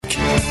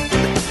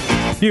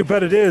You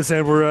bet it is,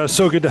 and we're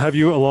so good to have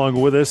you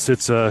along with us.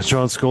 It's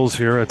John Scholes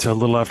here at a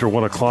little after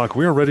 1 o'clock.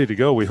 We are ready to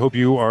go. We hope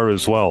you are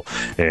as well.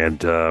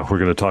 And we're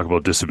going to talk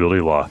about disability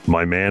law.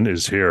 My man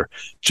is here,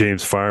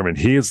 James Fireman.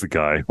 He is the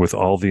guy with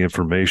all the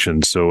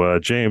information. So,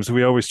 James,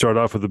 we always start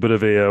off with a bit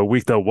of a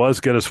week that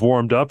was. Get us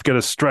warmed up, get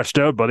us stretched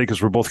out, buddy,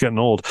 because we're both getting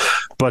old.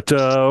 But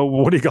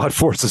what do you got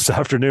for us this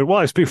afternoon? Well,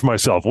 I speak for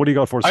myself. What do you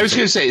got for us? I was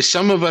going to say,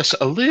 some of us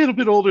a little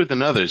bit older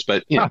than others,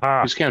 but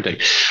who's counting?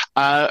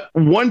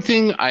 One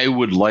thing I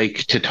would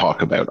like to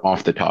talk about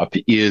off the top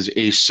is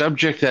a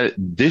subject that at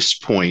this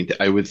point,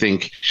 I would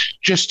think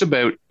just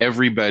about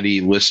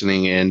everybody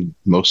listening and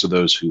most of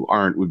those who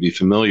aren't would be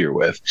familiar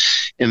with.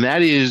 And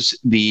that is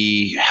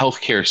the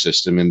healthcare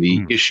system and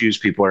the issues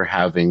people are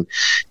having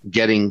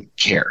getting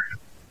care.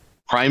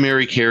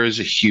 Primary care is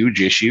a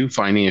huge issue.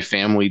 Finding a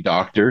family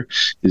doctor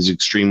is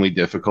extremely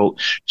difficult.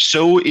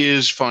 So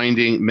is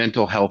finding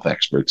mental health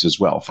experts as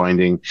well.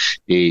 Finding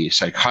a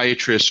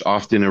psychiatrist,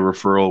 often a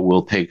referral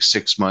will take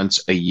 6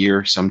 months, a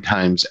year,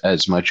 sometimes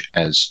as much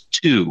as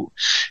 2.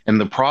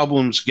 And the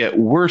problems get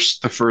worse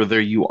the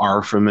further you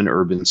are from an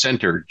urban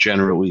center,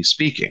 generally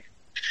speaking.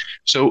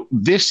 So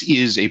this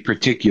is a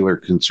particular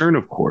concern,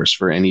 of course,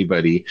 for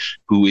anybody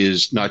who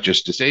is not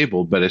just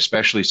disabled, but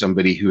especially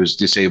somebody who is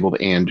disabled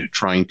and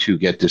trying to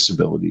get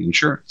disability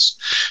insurance,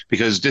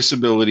 because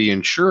disability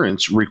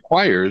insurance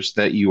requires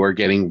that you are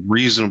getting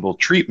reasonable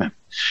treatment.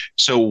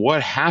 So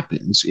what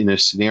happens in a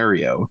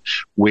scenario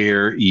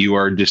where you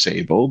are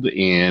disabled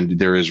and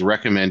there is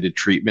recommended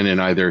treatment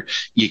and either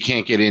you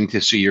can't get in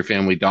to see your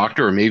family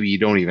doctor, or maybe you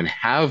don't even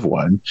have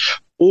one,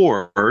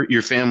 or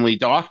your family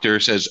doctor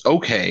says,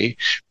 okay,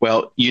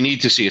 well, you need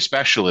to see a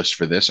specialist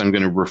for this. I'm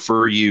going to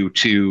refer you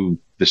to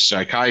the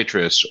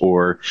psychiatrist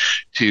or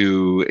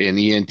to an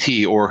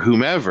ENT or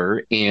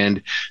whomever.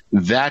 And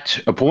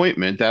that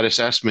appointment, that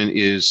assessment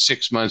is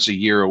 6 months, a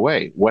year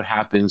away. What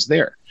happens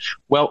there?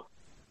 Well,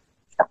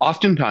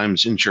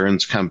 oftentimes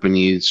insurance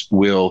companies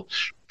will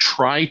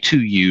try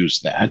to use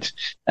that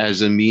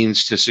as a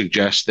means to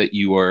suggest that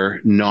you are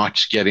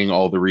not getting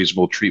all the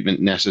reasonable treatment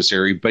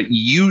necessary. But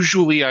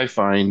usually I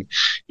find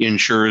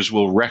insurers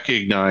will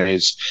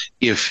recognize,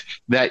 if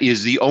that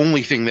is the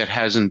only thing that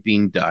hasn't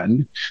been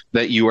done,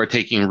 that you are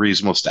taking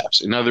reasonable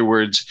steps. In other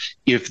words,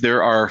 if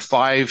there are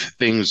 5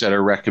 things that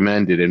are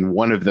recommended and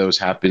one of those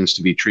happens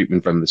to be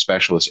treatment from the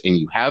specialist and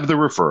you have the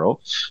referral,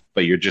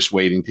 but you're just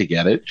waiting to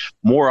get it,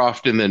 more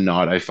often than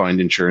not, I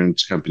find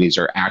insurance companies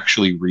are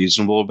actually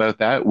reasonable about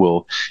that,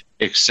 will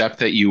accept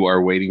that you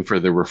are waiting for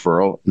the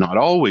referral. Not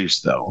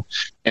always, though.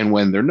 And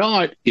when they're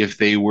not, if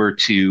they were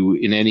to,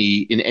 in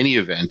any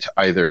event,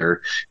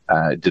 either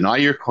deny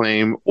your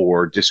claim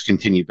or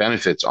discontinue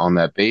benefits on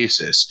that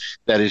basis,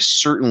 that is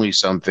certainly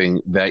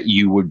something that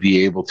you would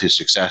be able to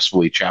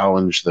successfully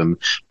challenge them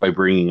by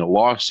bringing a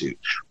lawsuit.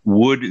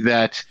 Would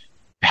that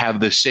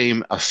have the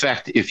same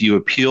effect if you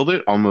appealed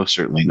it? Almost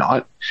certainly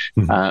not.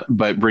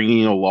 But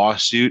bringing a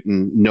lawsuit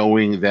and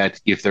knowing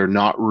that if they're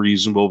not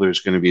reasonable,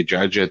 there's going to be a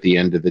judge at the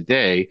end of the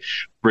day,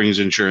 brings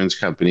insurance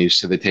companies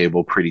to the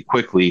table pretty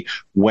quickly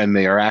when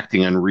they are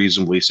acting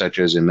unreasonably, such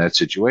as in that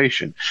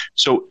situation.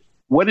 So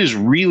what is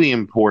really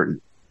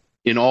important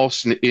in all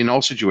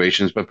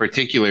situations, but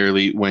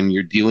particularly when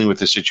you're dealing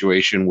with a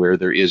situation where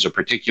there is a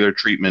particular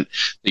treatment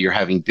that you're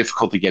having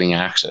difficulty getting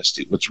access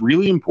to, what's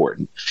really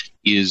important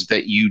is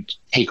that you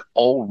take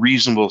all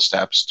reasonable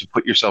steps to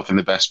put yourself in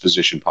the best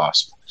position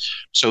possible.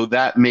 So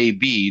that may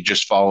be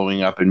just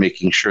following up and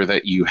making sure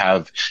that you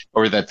have,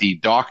 or that the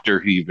doctor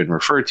who you've been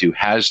referred to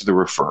has the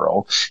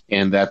referral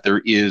and that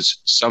there is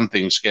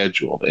something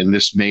scheduled. And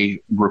this may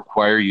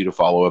require you to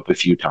follow up a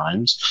few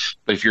times.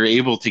 But if you're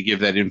able to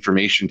give that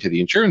information to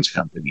the insurance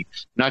company,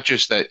 not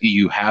just that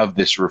you have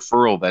this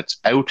referral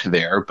that's out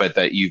there, but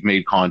that you've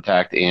made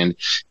contact and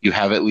you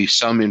have at least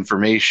some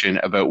information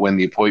about when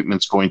the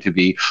appointment's going to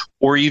be,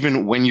 or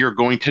even when you're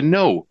going to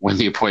know when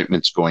the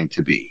appointment's going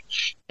to be.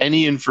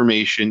 Any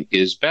information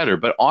is better,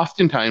 but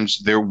oftentimes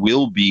there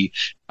will be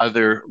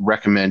other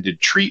recommended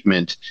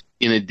treatment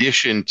in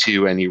addition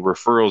to any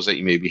referrals that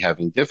you may be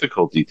having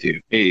difficulty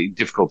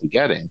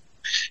getting.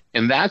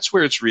 And that's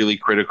where it's really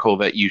critical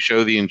that you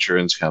show the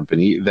insurance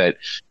company that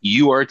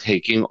you are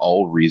taking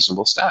all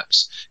reasonable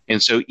steps.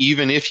 And so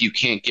even if you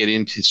can't get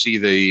in to see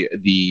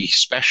the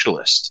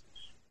specialist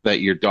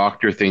that your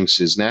doctor thinks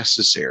is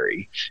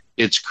necessary,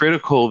 it's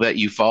critical that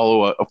you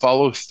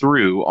follow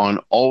through on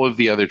all of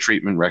the other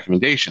treatment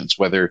recommendations,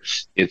 whether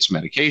it's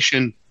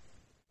medication,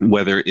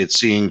 whether it's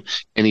seeing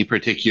any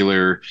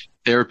particular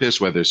therapist,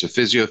 whether it's a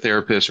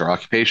physiotherapist or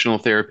occupational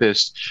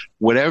therapist,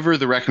 whatever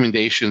the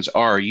recommendations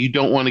are. You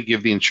don't want to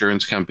give the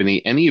insurance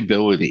company any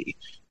ability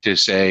to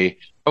say,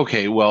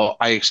 okay, well,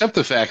 I accept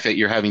the fact that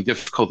you're having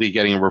difficulty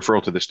getting a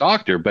referral to this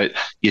doctor, but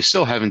you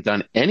still haven't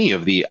done any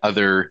of the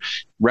other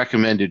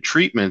recommended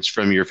treatments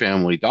from your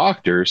family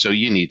doctor, so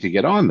you need to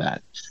get on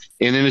that.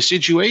 And in a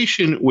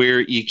situation where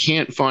you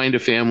can't find a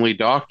family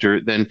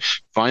doctor, then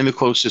find the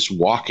closest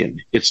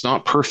walk-in. It's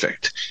not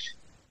perfect.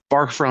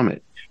 Far from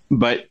it.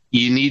 but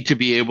you need to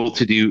be able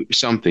to do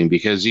something,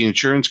 because the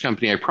insurance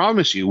company, I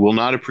promise you, will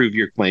not approve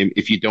your claim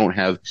if you don't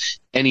have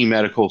any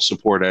medical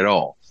support at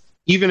all.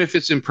 Even if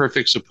it's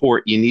imperfect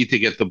support, you need to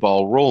get the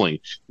ball rolling,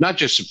 not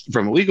just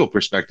from a legal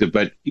perspective,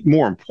 but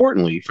more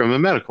importantly, from a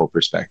medical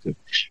perspective.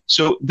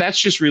 So that's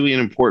just really an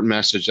important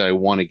message that I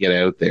want to get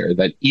out there,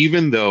 that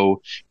even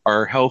though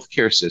our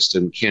healthcare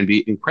system can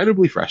be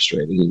incredibly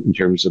frustrating in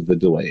terms of the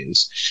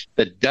delays,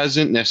 that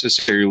doesn't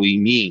necessarily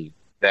mean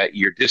that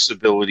your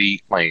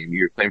disability claim,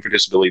 your claim for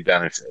disability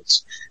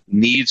benefits,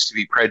 needs to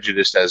be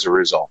prejudiced as a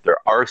result. There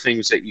are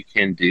things that you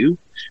can do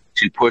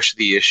to push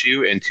the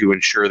issue and to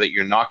ensure that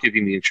you're not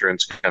giving the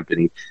insurance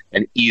company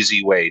an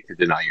easy way to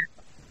deny your.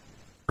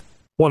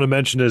 Want to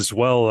mention as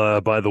well,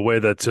 by the way,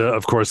 that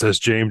of course, as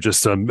James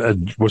just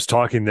was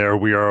talking there,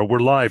 we're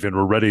live and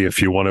we're ready.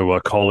 If you want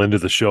to call into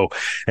the show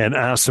and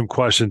ask some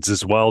questions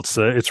as well,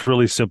 it's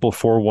really simple.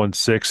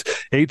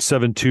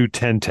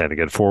 416-872-1010.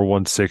 Again,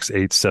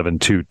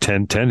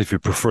 416-872-1010. If you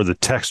prefer the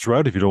text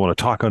route, if you don't want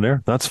to talk on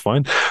air, that's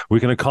fine. We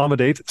can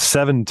accommodate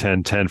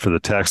 71010 for the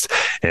text,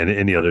 and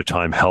any other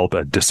time,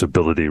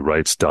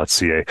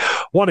 help@disabilityrights.ca.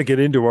 Want to get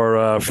into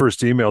our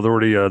first email?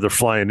 They're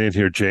flying in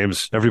here,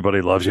 James.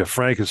 Everybody loves you.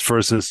 Frank is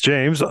first. Says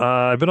James,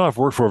 I've been off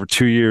work for over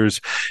 2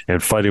 years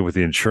and fighting with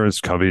the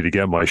insurance company to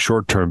get my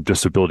short-term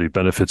disability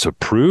benefits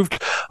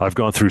approved. I've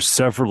gone through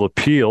several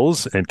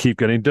appeals and keep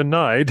getting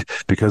denied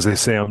because they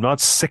say I'm not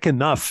sick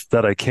enough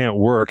that I can't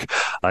work.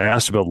 I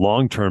asked about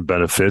long-term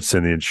benefits,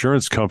 and the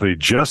insurance company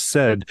just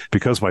said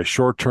because my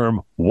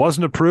short-term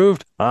wasn't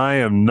approved, I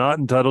am not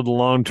entitled to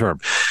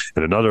long-term.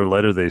 In another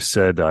letter, they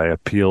said I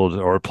appealed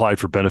or applied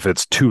for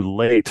benefits too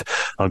late.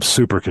 I'm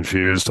super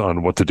confused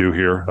on what to do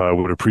here. I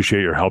would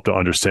appreciate your help to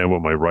understand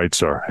what my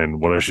rights are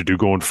and what I should do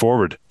going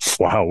forward.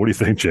 Wow. What do you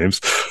think,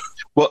 James?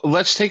 Well,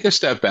 let's take a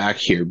step back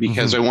here,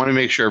 because I want to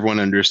make sure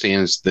everyone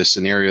understands the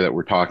scenario that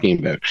we're talking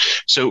about.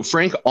 So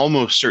Frank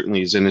almost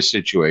certainly is in a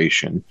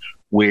situation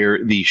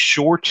where the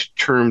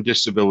short-term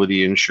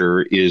disability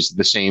insurer is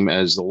the same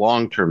as the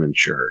long-term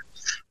insurer.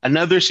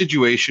 Another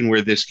situation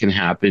where this can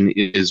happen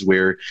is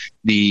where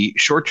the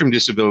short-term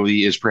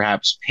disability is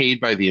perhaps paid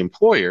by the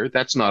employer.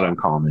 That's not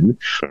uncommon,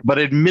 but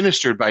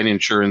administered by an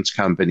insurance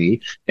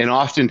company. And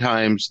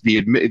oftentimes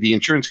the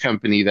insurance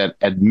company that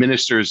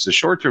administers the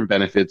short-term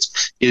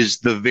benefits is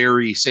the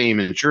very same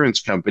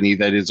insurance company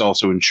that is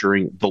also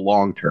insuring the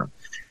long-term.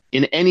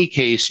 In any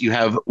case, you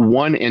have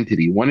one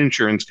entity, one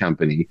insurance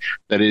company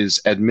that is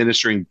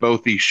administering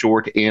both the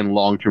short and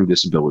long-term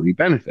disability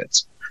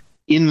benefits.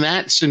 In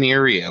that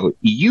scenario,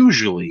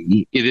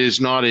 usually it is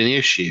not an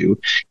issue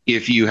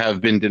if you have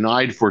been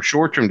denied for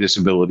short-term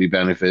disability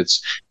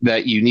benefits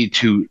that you need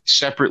to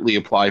separately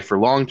apply for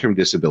long-term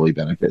disability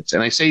benefits.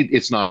 And I say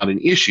it's not an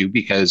issue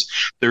because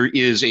there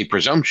is a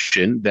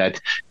presumption that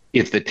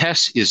if the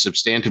test is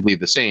substantively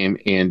the same,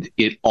 and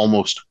it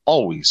almost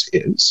always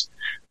is,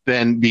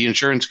 then the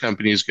insurance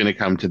company is going to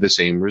come to the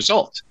same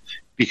result,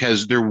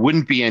 because there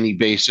wouldn't be any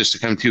basis to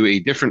come to a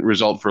different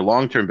result for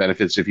long-term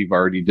benefits if you've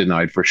already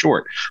denied for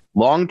short.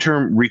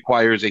 Long-term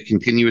requires a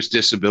continuous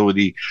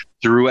disability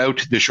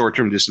throughout the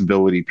short-term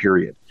disability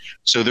period.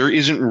 So there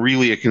isn't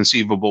really a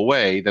conceivable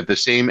way that the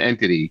same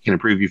entity can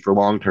approve you for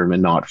long-term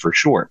and not for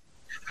short.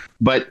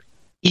 But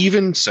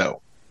even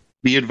so,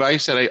 the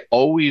advice that I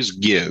always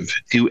give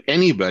to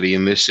anybody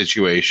in this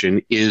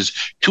situation is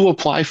to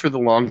apply for the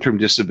long-term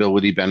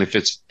disability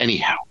benefits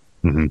anyhow.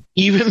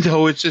 Even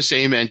though it's the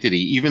same entity,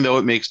 even though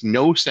it makes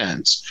no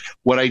sense,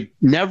 what I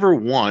never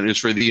want is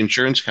for the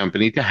insurance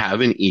company to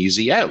have an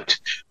easy out,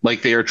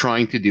 like they are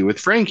trying to do with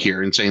Frank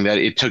here and saying that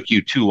it took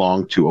you too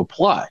long to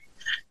apply.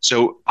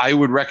 So I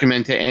would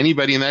recommend to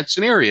anybody in that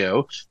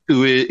scenario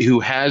who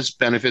has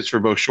benefits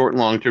for both short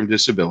and long-term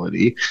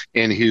disability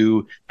and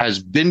who has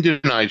been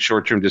denied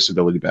short-term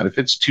disability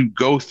benefits to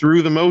go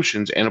through the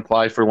motions and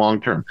apply for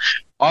long-term.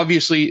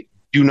 Obviously,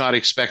 do not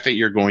expect that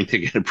you're going to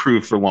get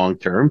approved for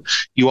long-term.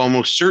 You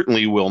almost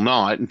certainly will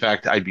not. In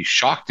fact, I'd be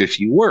shocked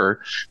if you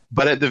were.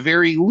 But at the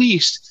very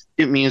least,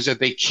 it means that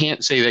they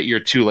can't say that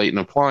you're too late in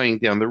applying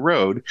down the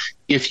road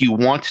if you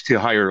want to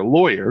hire a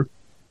lawyer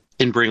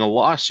and bring a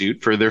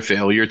lawsuit for their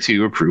failure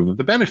to approve of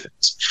the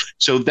benefits.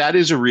 So that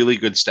is a really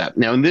good step.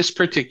 Now, in this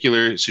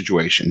particular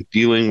situation,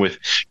 dealing with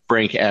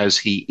Frank as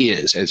he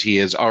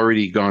has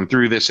already gone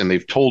through this and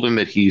they've told him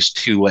that he's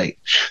too late.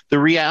 The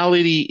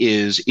reality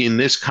is, in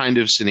this kind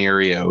of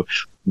scenario,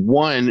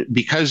 one,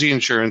 because the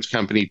insurance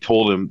company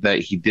told him that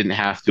he didn't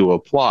have to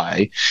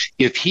apply,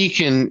 if he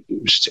can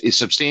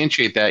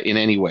substantiate that in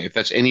any way, if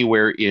that's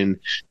anywhere in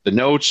the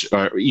notes,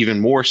 or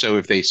even more so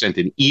if they sent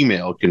an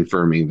email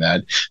confirming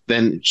that,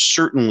 then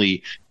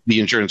certainly the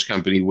insurance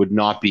company would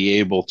not be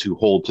able to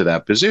hold to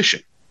that position.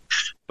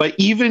 But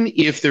even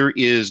if there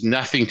is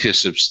nothing to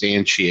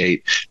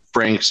substantiate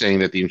Frank saying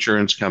that the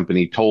insurance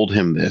company told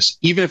him this,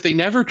 even if they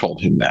never told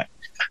him that,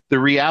 the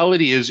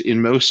reality is,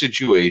 in most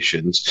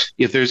situations,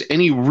 if there's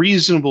any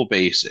reasonable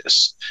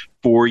basis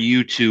for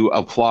you to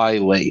apply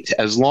late,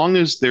 as long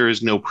as there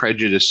is no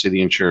prejudice to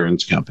the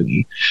insurance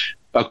company,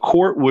 a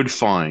court would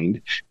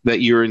find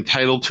that you're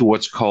entitled to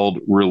what's called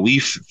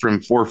relief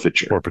from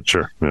forfeiture.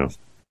 Forfeiture, yeah.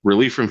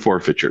 Relief from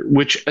forfeiture,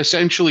 which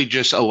essentially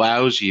just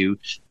allows you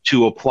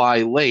to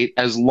apply late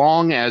as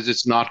long as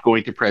it's not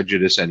going to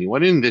prejudice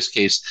anyone. In this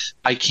case,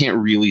 I can't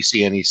really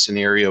see any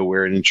scenario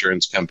where an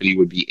insurance company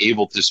would be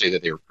able to say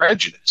that they were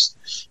prejudiced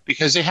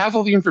because they have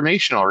all the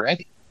information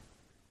already.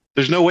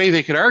 There's no way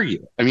they could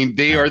argue. I mean,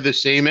 they are the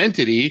same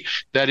entity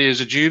that is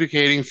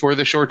adjudicating for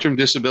the short-term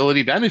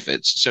disability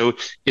benefits. So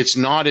it's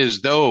not as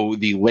though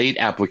the late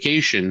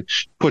application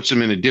puts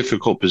them in a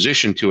difficult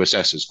position to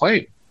assess his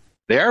claim.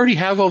 They already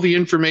have all the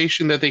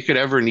information that they could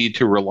ever need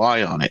to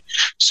rely on it.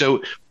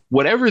 So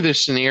whatever the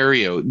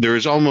scenario, there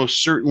is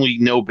almost certainly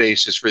no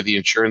basis for the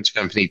insurance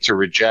company to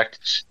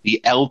reject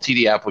the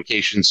LTD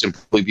application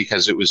simply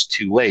because it was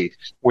too late,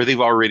 where they've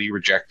already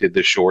rejected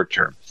the short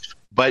term.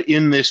 But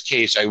in this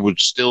case, I would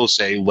still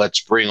say,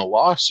 let's bring a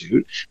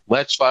lawsuit.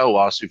 Let's file a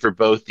lawsuit for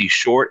both the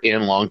short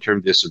and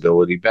long-term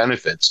disability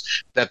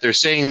benefits. That they're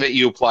saying that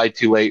you applied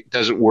too late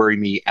doesn't worry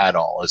me at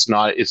all. It's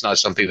not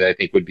something that I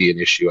think would be an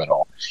issue at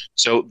all.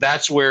 So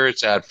that's where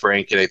it's at,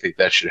 Frank, and I think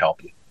that should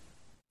help you.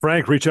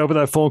 Frank, reach out with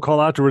that phone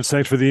call afterwards.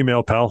 Thanks for the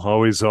email, pal.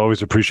 Always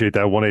appreciate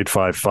that.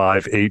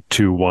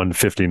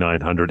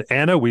 1-855-821-5900.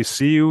 Anna, we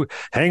see you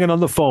hanging on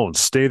the phone.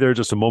 Stay there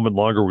just a moment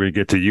longer. We're going to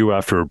get to you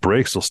after a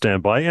break, so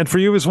stand by. And for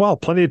you as well,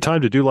 plenty of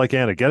time to do like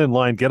Anna. Get in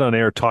line, get on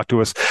air, talk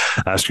to us,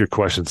 ask your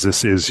questions.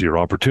 This is your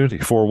opportunity.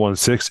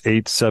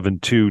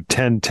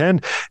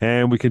 416-872-1010.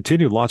 And we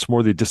continue. Lots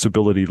more. The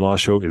Disability Law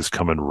Show is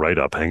coming right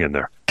up. Hang in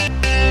there.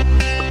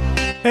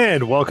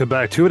 And welcome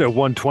back to it at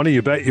 1:20.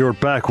 You bet you're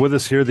back with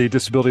us here, the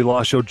Disability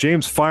Law Show.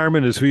 James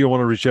Fireman is who you want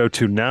to reach out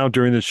to now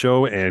during the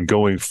show and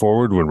going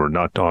forward when we're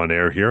not on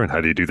air here. And how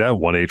do you do that?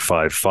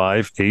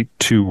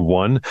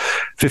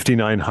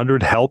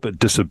 1-855-821-5900. Help at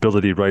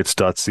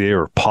disabilityrights.ca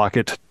or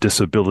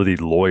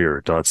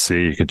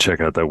pocketdisabilitylawyer.ca. You can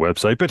check out that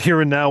website. But here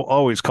and now,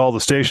 always call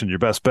the station. Your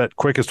best bet,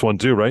 quickest one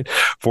too, right?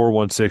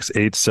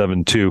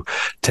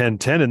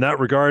 416-872-1010. In that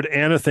regard,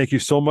 Anna, thank you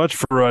so much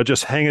for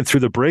just hanging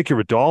through the break.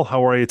 You're a doll.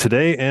 How are you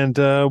today? And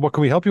what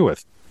can we help you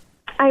with?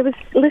 I was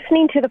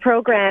listening to the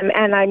program,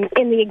 and I'm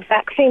in the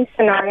exact same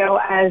scenario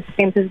as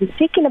James has been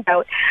speaking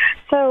about.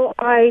 So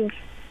I've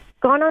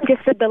gone on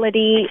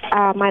disability.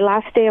 My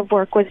last day of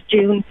work was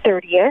June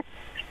 30th.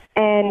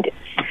 And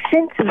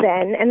since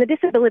then, and the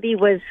disability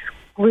was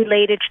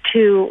related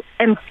to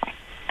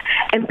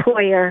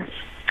employer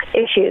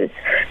issues.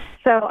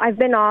 So I've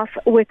been off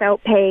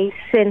without pay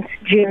since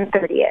June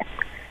 30th.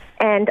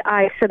 And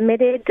I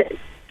submitted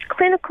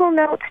clinical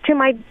notes to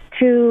my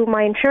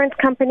insurance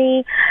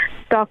company,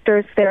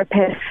 doctors,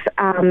 therapists,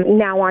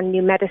 now on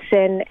new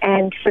medicine,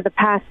 and for the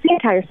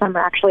entire summer,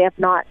 actually, I've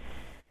not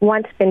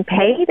once been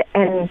paid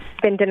and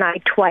been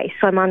denied twice.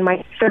 So I'm on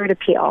my third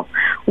appeal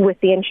with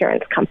the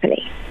insurance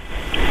company.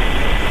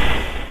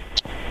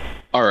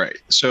 All right.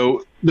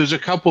 So there's a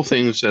couple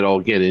things that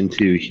I'll get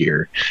into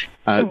here.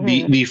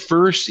 The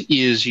first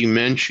is you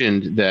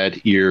mentioned that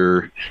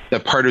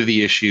that part of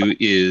the issue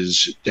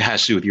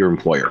has to do with your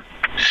employer.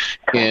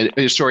 And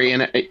sorry,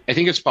 and I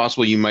think it's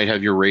possible you might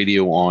have your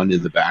radio on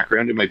in the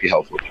background. It might be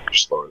helpful if you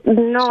just lower it.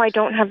 No, I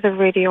don't have the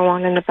radio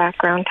on in the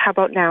background. How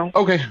about now?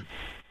 Okay.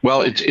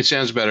 Well, it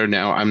sounds better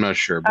now. I'm not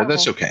sure, but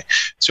that's okay.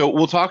 So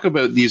we'll talk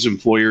about these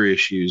employer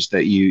issues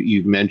that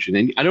you've mentioned.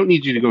 And I don't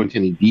need you to go into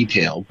any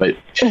detail, but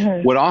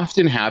what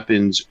often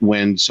happens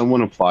when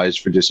someone applies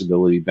for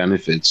disability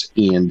benefits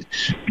and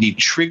the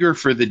trigger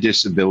for the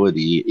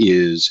disability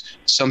is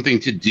something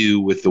to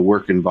do with the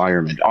work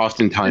environment.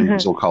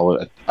 Oftentimes they'll call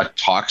it a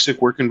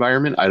toxic work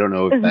environment. I don't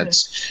know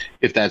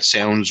if that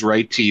sounds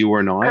right to you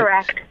or not.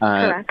 Correct.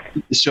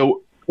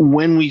 So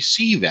when we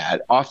see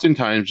that,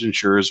 oftentimes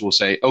insurers will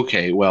say,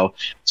 okay, well,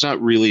 it's not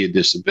really a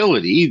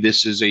disability.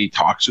 This is a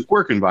toxic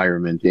work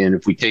environment. And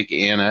if we take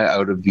Anna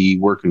out of the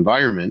work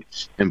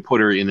environment and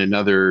put her in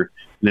another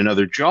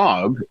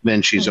job,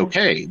 then she's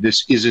okay.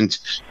 This isn't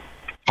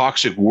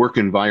toxic work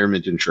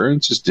environment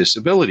insurance, is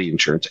disability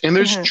insurance. And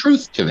there's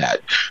truth to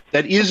that.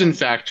 That is, in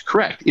fact,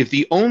 correct. If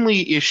the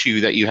only issue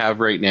that you have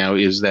right now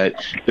is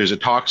that there's a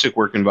toxic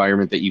work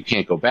environment that you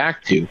can't go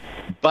back to,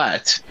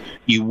 but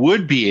you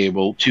would be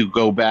able to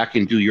go back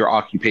and do your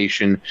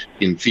occupation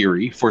in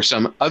theory for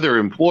some other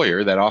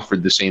employer that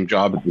offered the same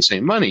job at the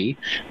same money,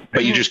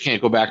 but you just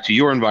can't go back to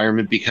your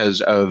environment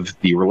because of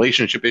the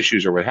relationship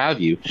issues or what have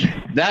you,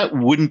 that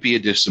wouldn't be a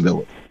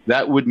disability.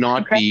 That would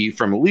not be,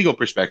 from a legal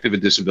perspective, a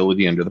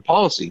disability under the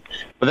policy.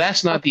 But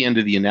that's not the end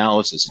of the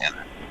analysis,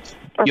 Anna.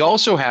 You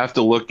also have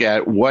to look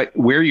at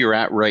where you're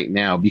at right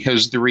now,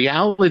 because the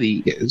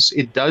reality is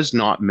it does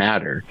not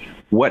matter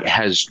what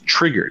has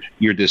triggered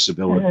your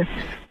disability.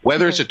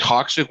 Whether it's a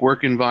toxic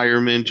work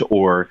environment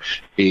or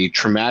a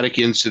traumatic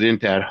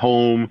incident at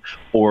home,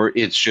 or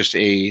it's just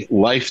a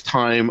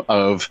lifetime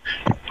of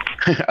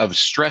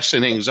stress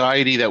and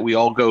anxiety that we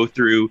all go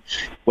through,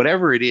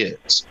 whatever it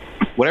is,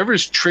 whatever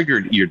has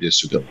triggered your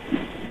disability,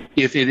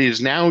 if it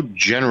is now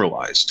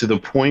generalized to the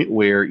point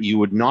where you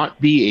would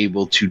not be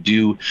able to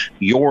do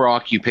your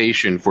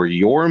occupation for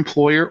your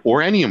employer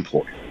or any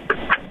employer,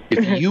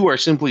 If you are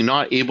simply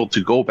not able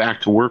to go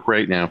back to work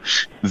right now,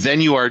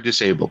 then you are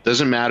disabled.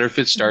 Doesn't matter if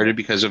it started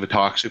because of a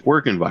toxic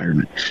work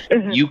environment.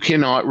 You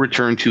cannot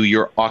return to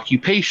your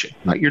occupation,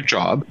 not your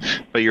job,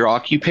 but your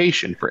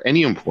occupation for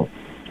any employee.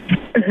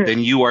 Then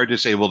you are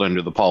disabled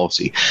under the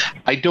policy.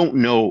 I don't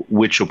know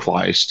which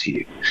applies to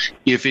you.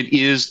 If it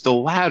is the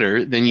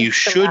latter, then you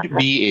should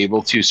be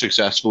able to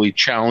successfully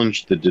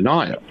challenge the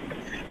denial.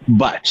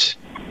 But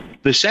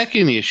the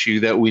second issue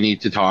that we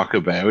need to talk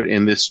about,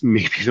 and this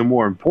may be the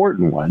more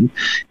important one,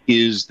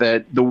 is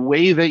that the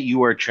way that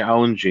you are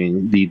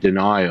challenging the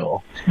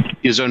denial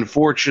is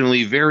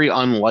unfortunately very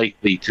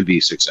unlikely to be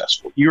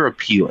successful. You're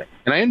appealing,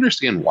 and I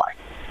understand why.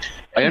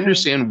 I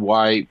understand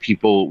why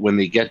people, when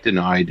they get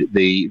denied,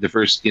 the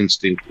first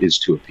instinct is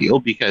to appeal,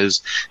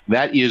 because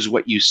that is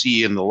what you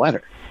see in the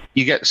letter.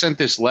 You get sent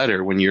this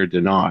letter when you're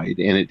denied,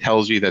 and it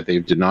tells you that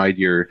they've denied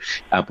your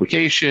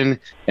application,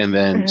 and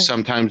then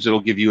sometimes it'll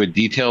give you a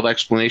detailed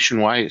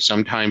explanation why.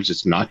 Sometimes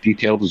it's not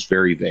detailed, it's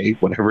very vague,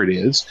 whatever it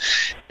is.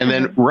 And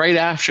then right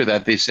after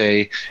that, they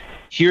say,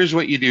 here's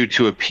what you do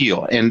to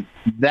appeal. And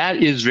that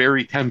is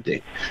very tempting,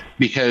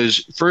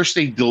 because first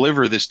they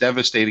deliver this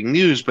devastating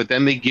news, but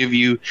then they give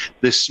you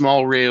this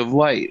small ray of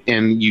light,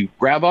 and you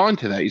grab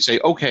onto that. You say,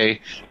 okay,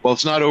 well,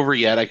 it's not over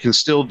yet. I can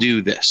still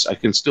do this. I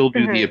can still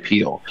do the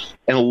appeal.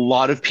 And a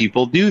lot of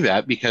people do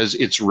that because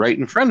it's right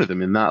in front of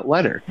them in that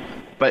letter.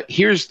 But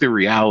here's the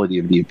reality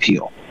of the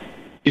appeal.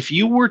 If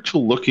you were to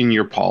look in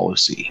your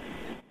policy,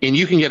 and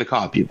you can get a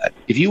copy of that.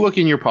 If you look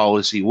in your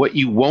policy, what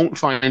you won't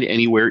find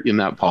anywhere in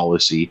that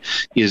policy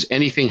is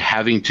anything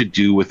having to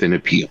do with an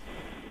appeal.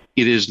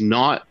 It is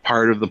not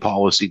part of the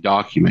policy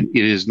document.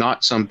 It is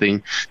not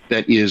something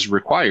that is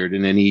required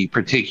in any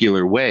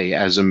particular way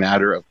as a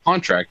matter of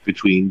contract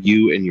between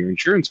you and your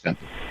insurance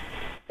company.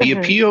 The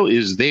appeal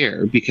is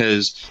there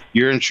because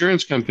your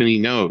insurance company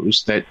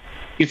knows that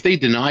if they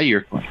deny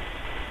your claim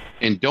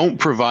and don't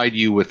provide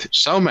you with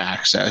some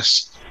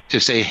access to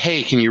say,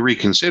 hey, can you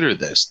reconsider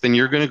this? Then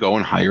you're going to go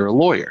and hire a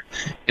lawyer.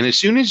 And as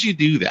soon as you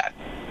do that,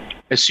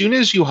 as soon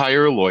as you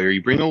hire a lawyer,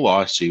 you bring a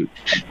lawsuit,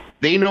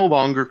 they no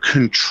longer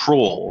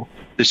control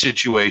the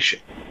situation.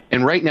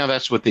 And right now,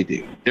 that's what they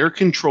do. They're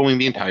controlling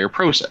the entire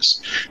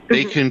process.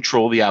 They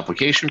control the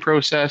application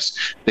process.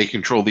 They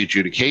control the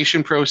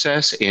adjudication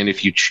process. And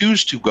if you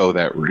choose to go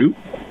that route,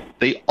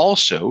 they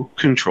also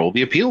control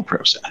the appeal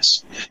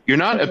process. You're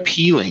not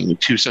appealing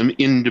to some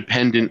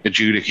independent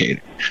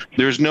adjudicator.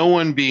 There's no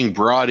one being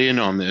brought in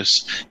on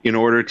this in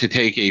order to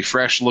take a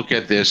fresh look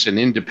at this, an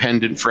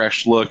independent,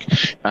 fresh look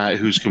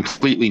who's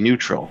completely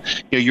neutral.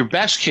 You know, your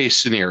best case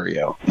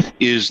scenario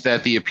is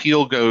that the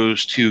appeal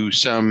goes to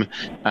some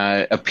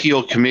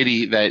appeal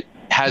committee that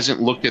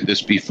hasn't looked at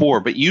this before,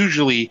 but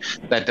usually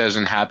that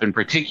doesn't happen,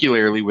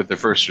 particularly with the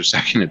first or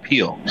second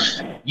appeal.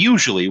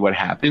 Usually what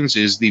happens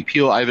is the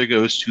appeal either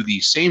goes to the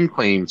same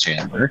claims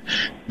handler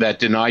that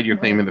denied your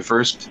claim in the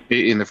first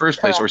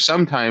place, or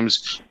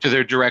sometimes to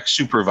their direct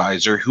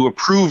supervisor who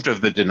approved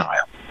of the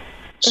denial.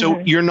 So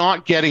you're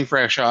not getting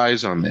fresh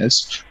eyes on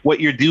this. What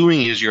you're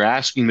doing is you're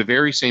asking the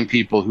very same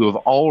people who have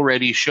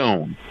already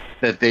shown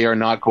that they are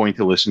not going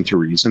to listen to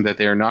reason, that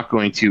they are not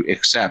going to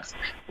accept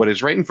what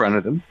is right in front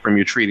of them from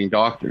your treating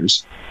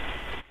doctors,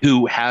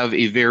 who have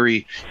a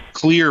very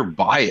clear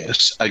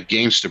bias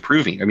against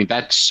approving. I mean,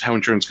 that's how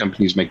insurance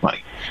companies make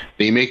money.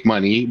 They make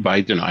money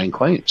by denying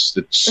claims.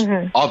 That's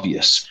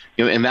obvious.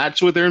 You know, and that's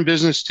what they're in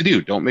business to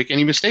do. Don't make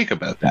any mistake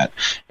about that.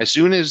 As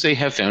soon as they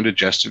have found a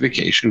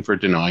justification for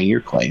denying your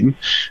claim,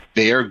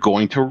 they are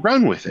going to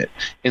run with it.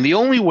 And the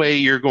only way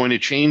you're going to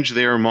change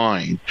their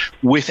mind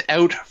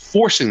without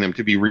forcing them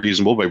to be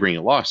reasonable by bringing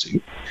a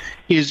lawsuit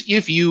is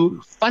if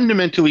you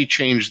fundamentally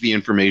change the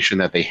information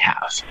that they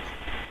have.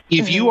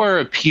 If you are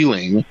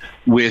appealing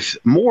with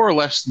more or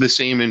less the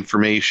same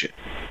information,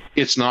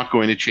 it's not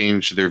going to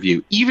change their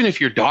view. Even if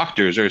your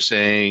doctors are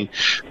saying,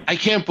 I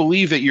can't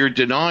believe that you're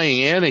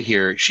denying Anna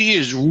here. She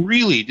is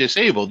really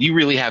disabled. You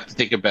really have to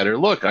take a better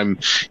look. I'm,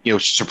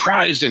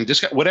 surprised and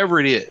whatever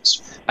it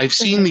is. I've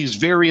seen these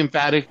very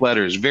emphatic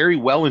letters, very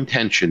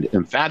well-intentioned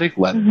emphatic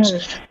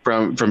letters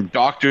from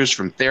doctors,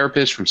 from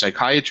therapists, from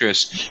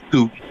psychiatrists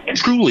who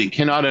truly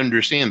cannot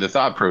understand the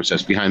thought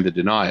process behind the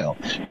denial,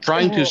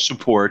 trying to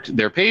support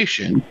their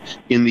patient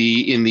in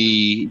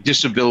the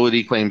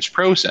disability claims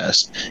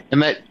process.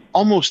 And that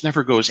almost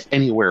never goes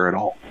anywhere at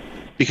all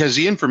because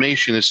the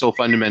information is so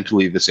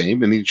fundamentally the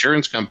same, and the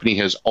insurance company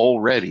has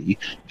already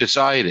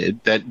decided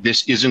that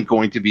this isn't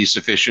going to be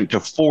sufficient to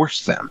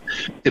force them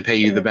to pay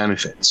you the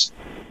benefits.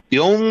 The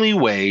only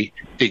way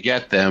to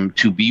get them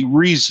to be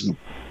reasonable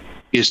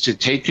is to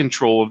take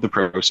control of the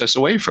process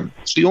away from them.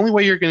 It's the only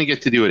way you're going to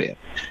get to do it in.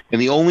 And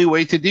the only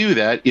way to do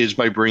that is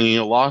by bringing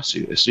a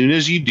lawsuit. As soon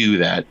as you do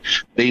that,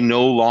 they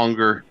no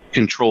longer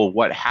control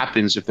what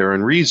happens if they're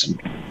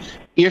unreasonable.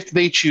 If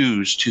they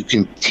choose to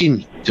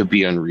continue to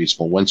be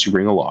unreasonable once you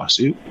bring a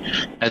lawsuit,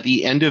 at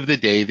the end of the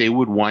day, they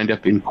would wind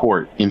up in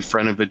court in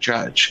front of a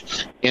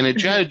judge. And a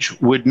judge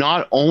would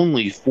not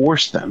only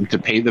force them to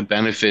pay the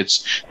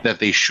benefits that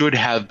they should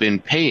have been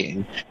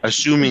paying,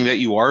 assuming that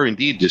you are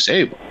indeed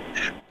disabled,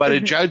 But a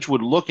judge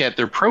would look at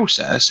their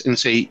process and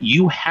say,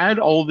 you had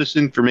all this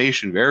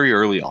information very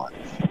early on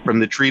from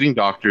the treating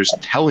doctors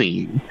telling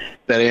you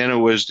that Anna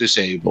was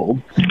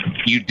disabled.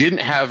 You didn't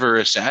have her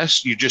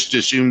assessed. You just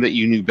assumed that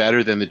you knew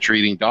better than the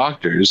treating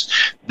doctors.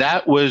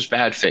 That was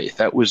bad faith.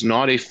 That was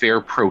not a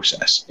fair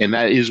process. And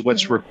that is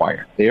what's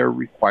required. They are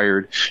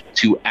required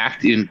to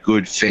act in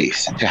good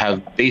faith, to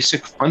have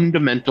basic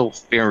fundamental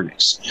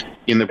fairness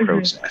in the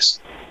process.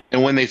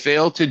 And when they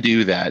fail to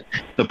do that,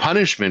 the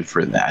punishment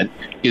for that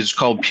is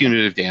called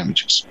punitive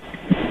damages.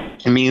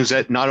 It means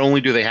that not only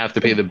do they have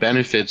to pay the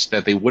benefits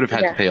that they would have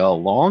had to pay all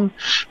along,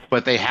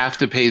 but they have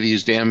to pay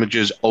these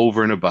damages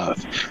over and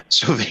above.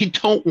 So they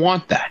don't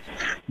want that.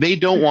 They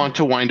don't want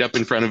to wind up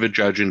in front of a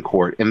judge in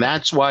court. And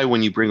that's why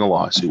when you bring a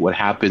lawsuit, what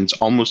happens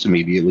almost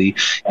immediately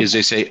is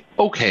they say,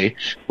 okay,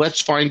 let's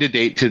find a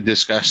date to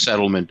discuss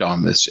settlement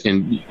on this.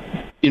 And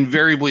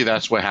invariably,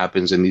 that's what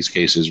happens in these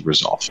cases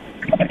resolve.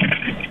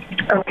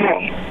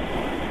 Okay.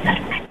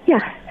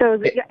 Yeah, so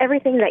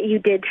everything that you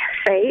did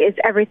say is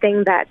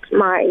everything that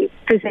my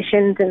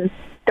physicians and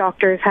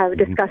doctors have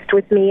discussed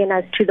with me, and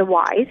as to the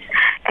whys,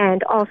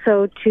 and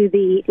also to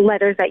the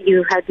letters that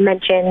you had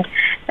mentioned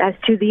as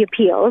to the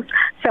appeals.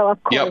 So,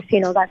 of course,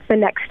 that's the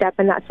next step,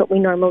 and that's what we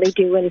normally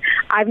do. And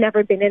I've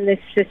never been in this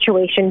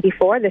situation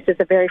before. This is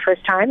the very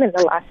first time in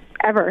the last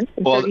ever.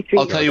 Well,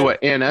 I'll tell you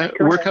what, Anna,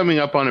 we're coming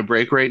up on a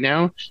break right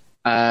now.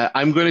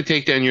 I'm going to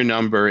take down your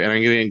number, and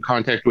I'm going to get in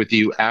contact with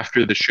you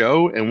after the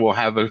show, and we'll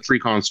have a free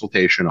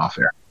consultation off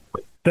air.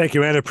 Thank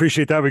you, Anna.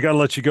 Appreciate that. We got to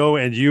let you go,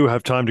 and you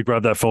have time to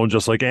grab that phone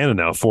just like Anna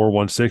now,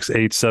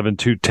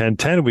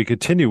 416-872-1010. We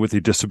continue with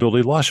the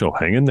Disability Law Show.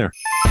 Hang in there.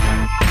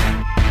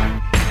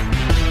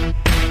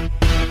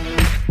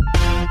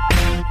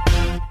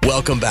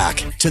 Welcome back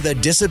to the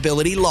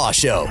Disability Law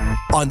Show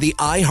on the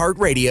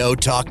iHeartRadio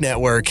Talk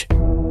Network.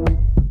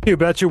 You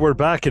betcha. We're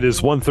back. It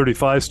is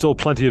 1:35. Still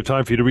plenty of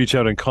time for you to reach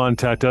out and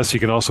contact us. You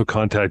can also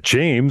contact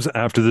James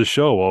after the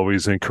show.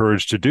 Always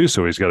encouraged to do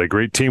so. He's got a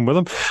great team with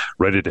him,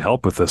 ready to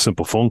help with a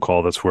simple phone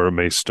call. That's where it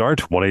may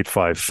start.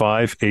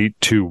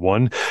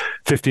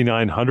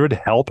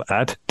 1-855-821-5900.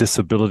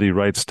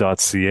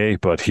 help@disabilityrights.ca.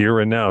 But here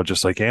and now,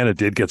 just like Anna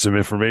did, get some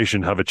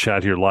information, have a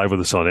chat here live with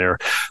us on air. A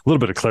little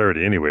bit of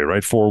clarity anyway,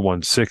 right?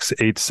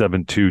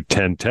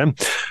 416-872-1010.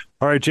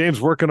 All right, James,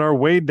 working our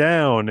way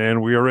down,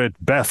 and we are at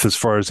Beth as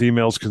far as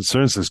emails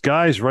concerned. Says,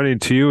 guys, writing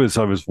to you as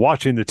I was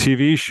watching the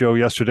TV show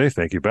yesterday,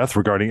 thank you, Beth,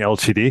 regarding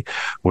LTD,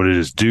 when it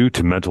is due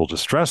to mental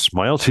distress.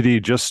 My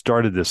LTD just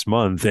started this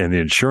month, and the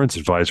insurance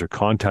advisor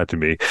contacted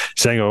me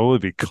saying I will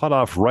be cut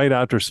off right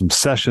after some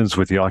sessions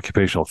with the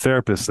occupational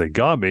therapist they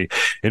got me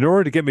in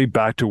order to get me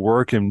back to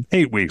work in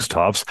 8 weeks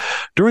tops.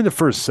 During the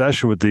first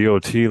session with the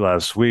OT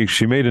last week,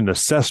 she made an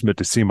assessment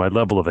to see my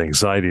level of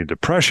anxiety and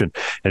depression,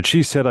 and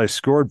she said I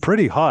scored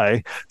pretty high.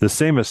 The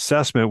same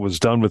assessment was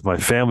done with my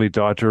family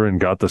doctor and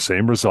got the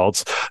same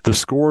results. The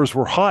scores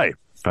were high.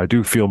 I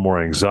do feel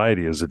more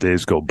anxiety as the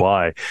days go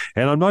by,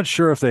 and I'm not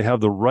sure if they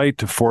have the right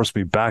to force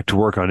me back to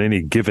work on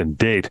any given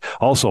date.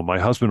 Also, my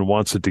husband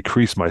wants to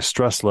decrease my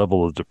stress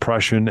level of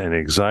depression and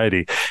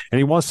anxiety, and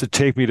he wants to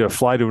take me to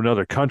fly to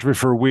another country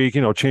for a week,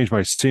 change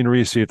my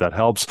scenery, see if that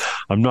helps.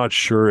 I'm not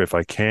sure if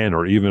I can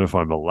or even if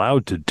I'm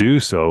allowed to do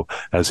so,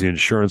 as the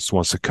insurance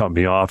wants to cut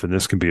me off, and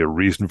this can be a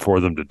reason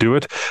for them to do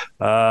it.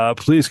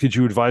 Please, could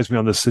you advise me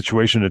on this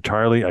situation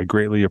entirely? I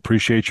greatly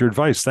appreciate your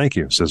advice. Thank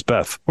you, says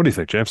Beth. What do you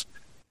think, James?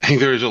 I think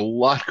there's a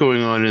lot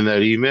going on in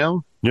that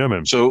email. Yeah,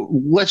 man. So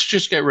let's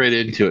just get right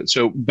into it.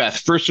 So, Beth,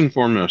 first and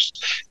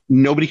foremost,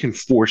 nobody can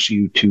force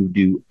you to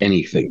do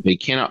anything. They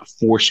cannot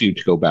force you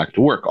to go back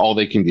to work. All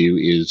they can do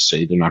is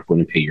say they're not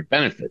going to pay your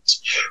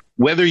benefits.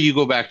 Whether you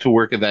go back to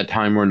work at that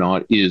time or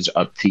not is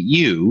up to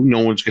you. No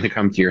one's going to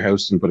come to your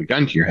house and put a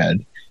gun to your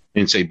head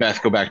and say,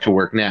 Beth, go back to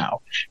work now,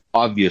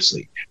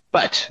 obviously.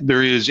 But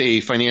there is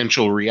a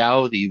financial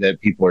reality that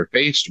people are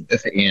faced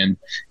with, and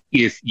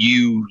if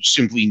you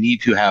simply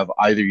need to have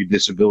either your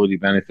disability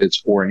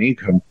benefits or an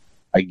income,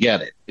 I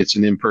get it. It's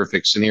an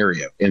imperfect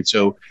scenario. And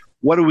so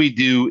what do we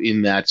do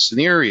in that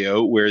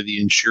scenario where the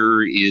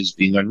insurer is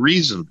being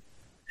unreasonable?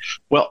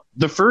 Well,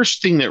 the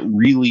first thing that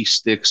really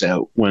sticks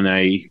out when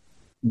I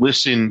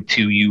listen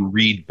to you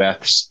read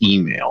Beth's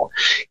email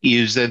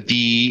is that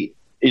the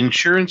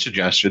insurance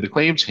adjuster, the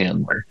claims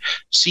handler,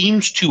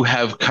 seems to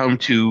have come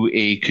to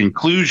a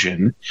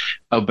conclusion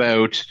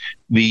about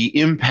the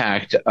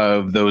impact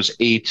of those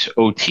 8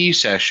 OT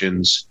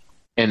sessions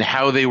and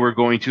how they were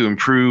going to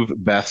improve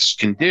Beth's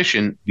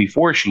condition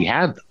before she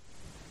had them.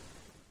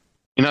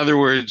 In other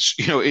words,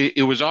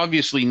 it was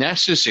obviously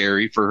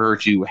necessary for her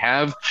to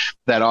have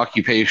that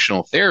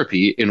occupational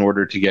therapy in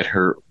order to get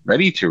her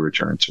ready to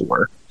return to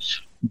work.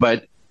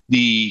 But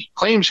the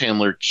claims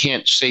handler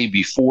can't say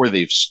before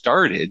they've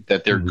started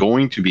that they're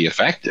going to be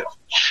effective,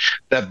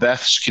 that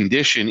Beth's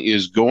condition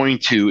is going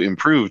to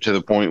improve to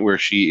the point where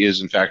she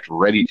is, in fact,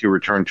 ready to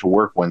return to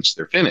work once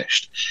they're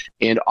finished.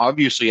 And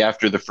obviously,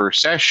 after the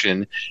first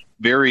session,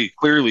 very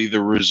clearly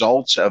the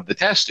results of the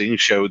testing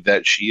showed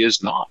that she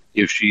is not.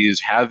 If she is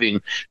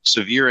having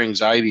severe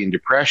anxiety and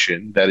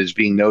depression that is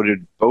being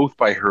noted both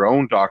by her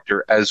own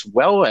doctor as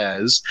well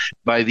as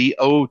by the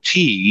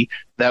OT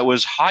that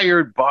was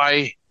hired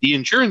by the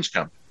insurance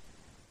company,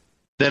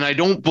 then I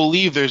don't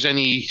believe there's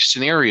any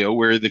scenario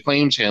where the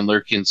claims handler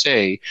can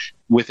say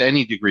with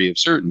any degree of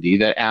certainty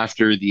that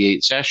after the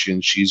 8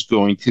 sessions, she's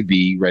going to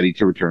be ready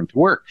to return to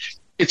work.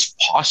 It's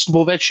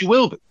possible that she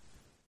will be.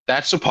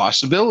 That's a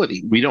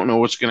possibility. We don't know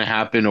what's going to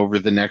happen over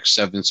the next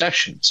 7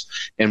 sessions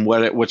and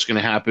what's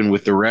going to happen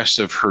with the rest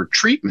of her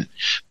treatment.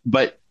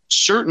 But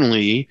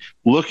certainly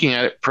looking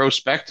at it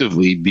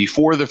prospectively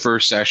before the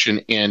first session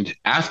and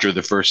after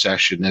the first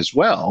session as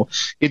well,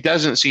 it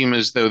doesn't seem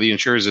as though the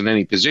insurer is in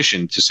any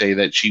position to say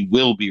that she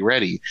will be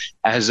ready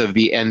as of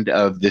the end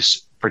of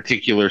this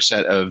particular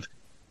set of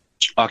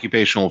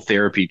occupational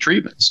therapy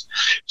treatments.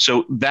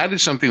 So that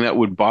is something that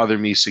would bother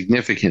me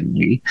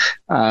significantly.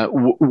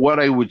 What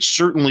I would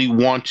certainly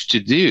want to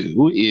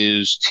do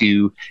is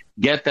to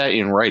get that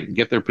in writing,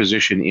 get their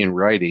position in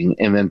writing,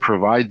 and then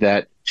provide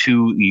that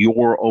to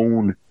your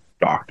own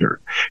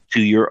doctor,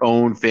 to your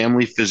own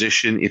family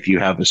physician. If you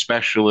have a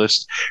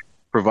specialist,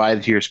 provide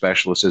it to your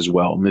specialist as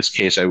well. In this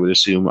case, I would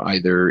assume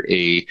either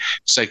a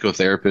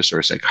psychotherapist or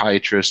a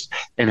psychiatrist,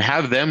 and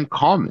have them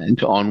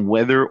comment on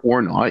whether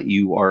or not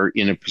you are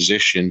in a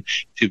position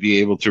to be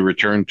able to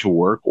return to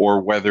work, or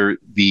whether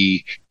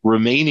the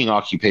remaining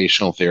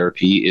occupational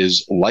therapy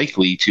is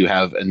likely to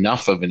have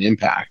enough of an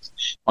impact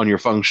on your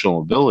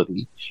functional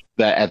ability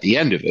that at the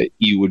end of it,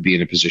 you would be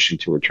in a position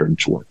to return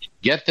to work.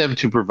 Get them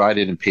to provide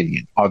an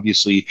opinion.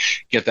 Obviously,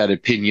 get that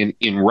opinion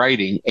in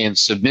writing and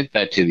submit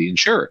that to the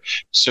insurer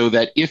so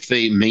that if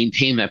they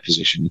maintain that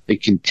position, if they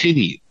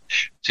continue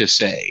to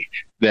say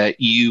that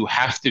you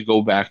have to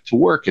go back to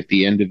work at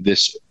the end of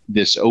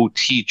this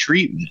OT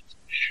treatment,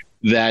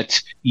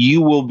 that you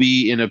will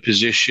be in a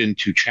position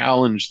to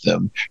challenge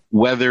them,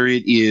 whether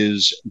it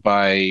is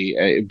by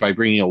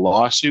bringing a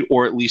lawsuit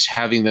or at least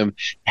having them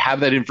have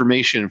that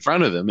information in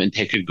front of them and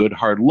take a good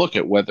hard look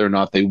at whether or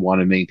not they want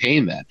to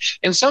maintain that.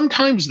 And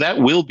sometimes that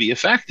will be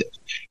effective.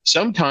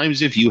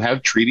 Sometimes if you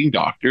have treating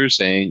doctors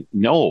saying,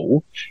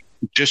 no,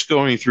 just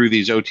going through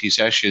these OT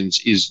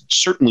sessions is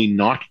certainly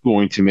not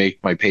going to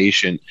make my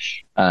patient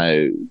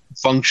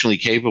functionally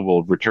capable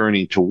of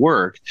returning to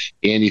work.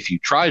 And if you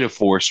try to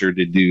force her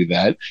to do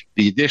that,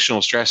 the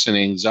additional stress and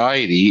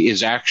anxiety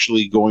is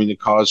actually going to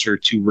cause her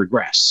to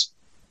regress.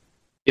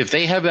 If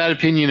they have that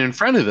opinion in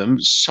front of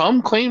them,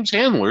 some claims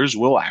handlers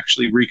will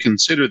actually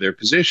reconsider their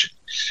position.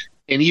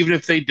 And even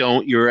if they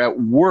don't, you're at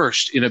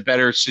worst in a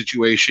better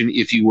situation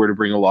if you were to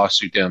bring a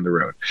lawsuit down the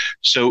road.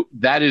 So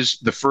that is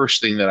the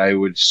first thing that I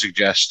would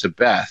suggest to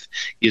Beth,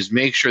 is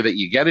make sure that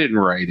you get it in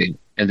writing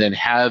and then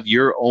have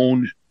your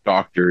own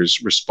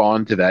doctors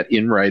respond to that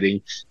in writing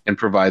and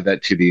provide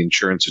that to the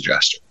insurance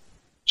adjuster.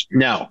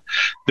 Now,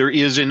 there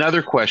is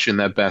another question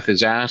that Beth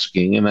is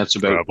asking, and that's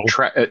about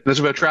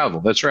travel.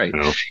 That's right.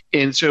 No.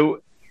 And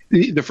so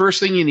the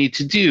first thing you need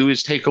to do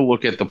is take a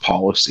look at the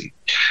policy.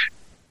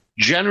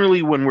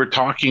 Generally, when we're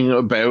talking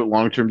about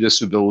long-term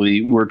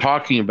disability, we're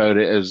talking about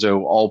it as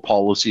though all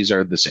policies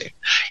are the same.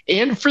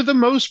 And for the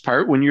most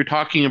part, when you're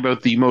talking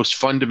about the most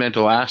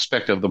fundamental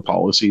aspect of the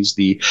policies,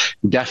 the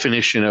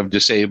definition of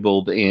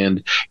disabled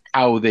and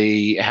how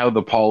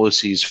the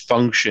policies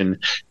function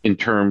in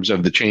terms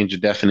of the change of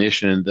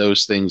definition and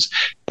those things,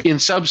 in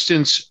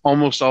substance,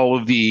 almost all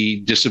of the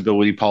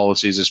disability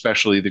policies,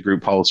 especially the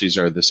group policies,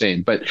 are the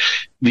same. But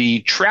the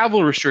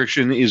travel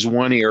restriction is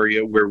one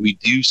area where we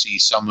do see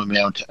some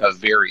amount of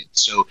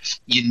variance. So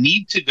you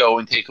need to go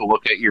and take a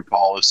look at your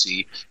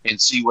policy and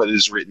see what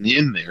is written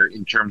in there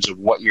in terms of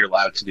what you're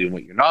allowed to do and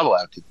what you're not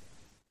allowed to do.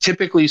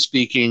 Typically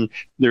speaking,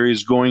 there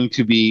is going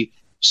to be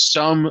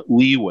some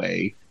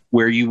leeway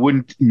where you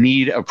wouldn't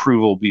need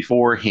approval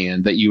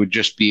beforehand, that you would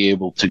just be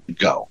able to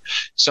go.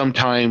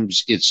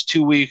 Sometimes it's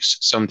 2 weeks,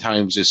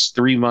 sometimes it's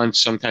 3 months,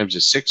 sometimes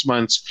it's 6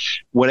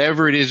 months.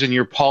 Whatever it is in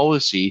your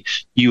policy,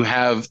 you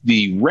have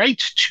the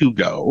right to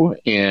go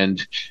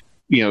and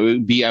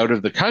be out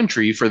of the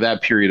country for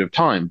that period of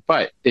time.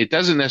 But it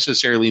doesn't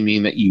necessarily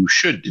mean that you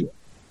should do it.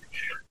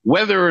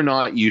 Whether or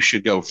not you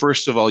should go,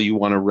 first of all, you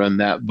want to run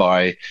that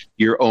by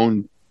your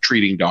own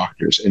treating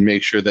doctors and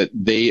make sure that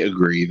they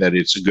agree that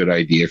it's a good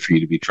idea for you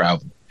to be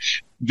traveling.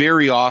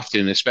 Very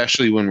often,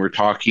 especially when we're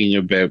talking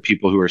about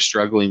people who are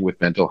struggling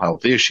with mental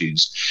health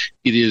issues,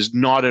 it is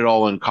not at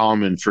all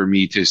uncommon for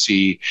me to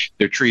see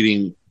their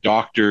treating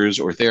doctors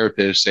or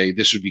therapists say,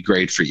 this would be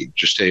great for you,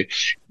 just to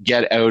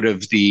get out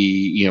of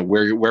the,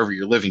 wherever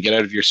you're living, get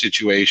out of your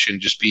situation,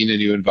 just be in a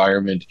new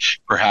environment,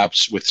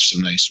 perhaps with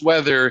some nice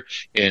weather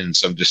and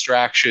some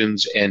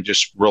distractions, and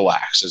just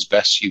relax as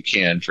best you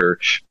can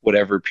for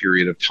whatever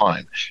period of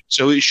time.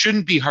 So it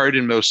shouldn't be hard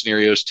in most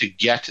scenarios to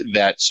get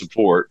that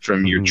support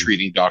from your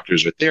treating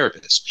doctors or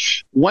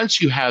therapists.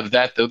 Once you have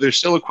that, though, there's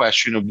still a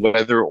question of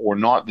whether or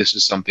not this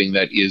is something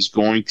that is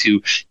going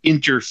to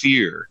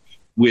interfere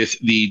with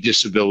the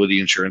disability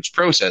insurance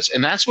process.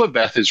 And that's what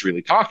Beth is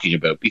really talking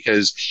about,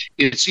 because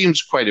it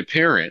seems quite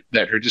apparent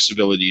that her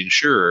disability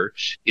insurer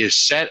is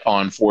set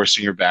on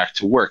forcing her back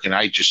to work. And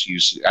I just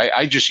use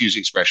the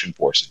expression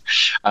forcing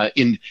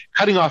in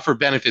cutting off her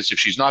benefits if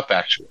she's not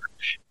back to work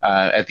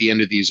at the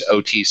end of these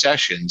OT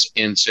sessions.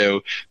 And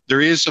so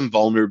there is some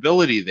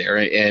vulnerability there.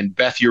 And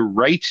Beth, you're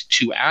right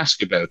to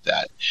ask about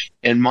that.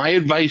 And my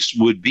advice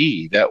would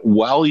be that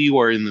while you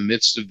are in the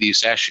midst of these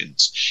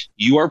sessions,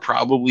 you are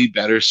probably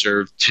better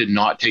served to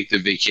not take the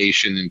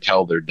vacation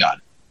until they're done.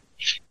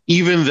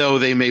 Even though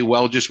they may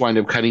well just wind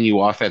up cutting you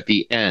off at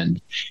the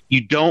end,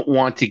 you don't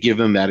want to give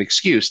them that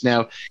excuse.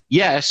 Now,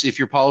 yes, if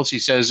your policy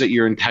says that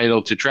you're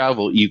entitled to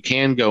travel, you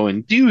can go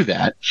and do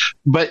that,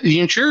 but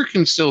the insurer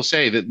can still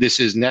say that this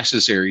is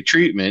necessary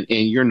treatment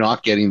and you're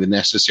not getting the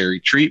necessary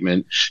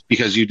treatment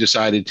because you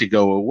decided to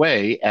go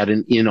away at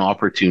an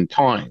inopportune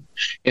time.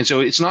 And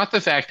so it's not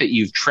the fact that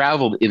you've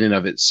traveled in and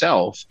of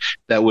itself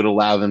that would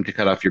allow them to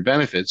cut off your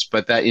benefits,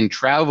 but that in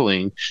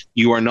traveling,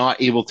 you are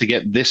not able to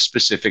get this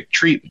specific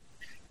treatment.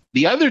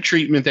 The other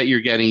treatment that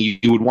you're getting,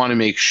 you would want to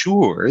make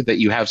sure that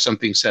you have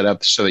something set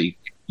up so that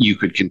you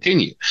could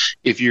continue.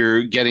 If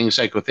you're getting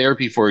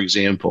psychotherapy, for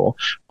example,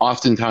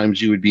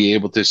 oftentimes you would be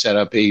able to set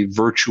up a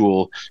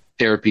virtual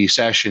therapy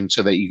session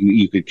so that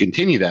you could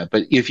continue that.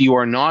 But if you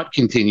are not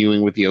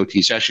continuing with the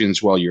OT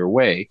sessions while you're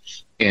away,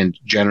 and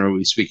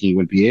generally speaking, you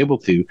wouldn't be able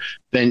to,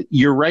 then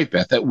you're right,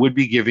 Beth, that would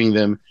be giving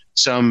them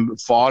some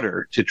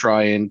fodder to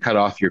try and cut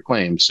off your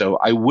claim. So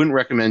I wouldn't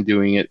recommend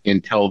doing it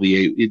until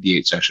the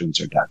 8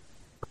 sessions are done.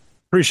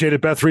 Appreciate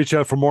it, Beth. Reach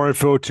out for more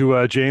info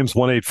to James,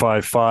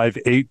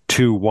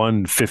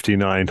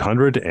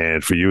 1-855-821-5900.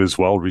 And for you as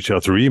well, reach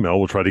out through email.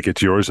 We'll try to get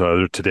to yours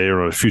either today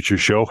or on a future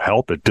show,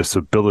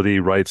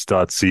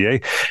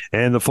 help@disabilityrights.ca.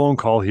 And the phone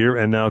call here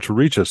and now to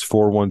reach us,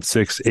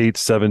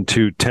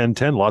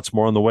 416-872-1010. Lots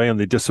more on the way on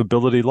the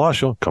Disability Law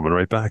Show. Coming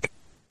right back.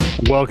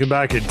 Welcome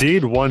back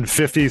indeed.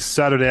 1:50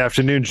 Saturday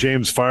afternoon.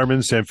 James Fireman,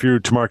 Samfiru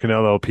Tamarkin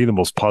LLP, the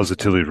most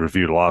positively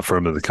reviewed law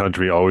firm in the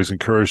country. Always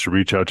encouraged to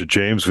reach out to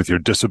James with your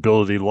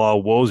disability law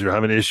woes. You're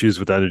having issues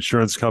with that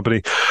insurance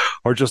company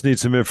or just need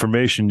some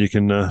information. You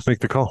can make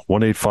the call.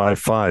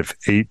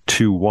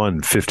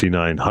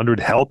 1-855-821-5900.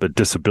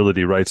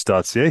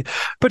 help@disabilityrights.ca.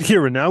 But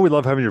here and now, we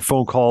love having your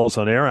phone calls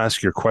on air.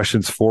 Ask your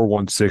questions,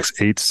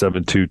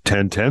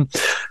 416-872-1010.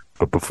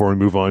 But before we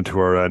move on to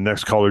our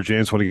next caller,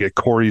 James, I want to get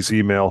Corey's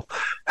email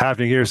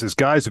happening here. It says,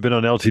 guys, have been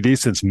on LTD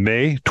since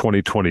May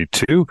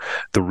 2022.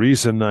 The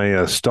reason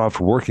I stopped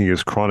working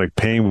is chronic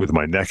pain with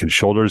my neck and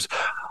shoulders.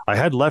 I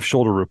had left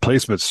shoulder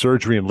replacement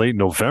surgery in late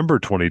November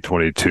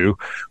 2022.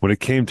 When it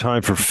came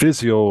time for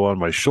physio on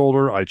my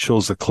shoulder, I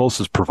chose the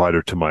closest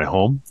provider to my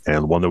home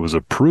and one that was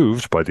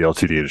approved by the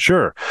LTD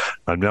insurer.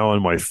 I'm now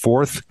on my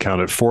fourth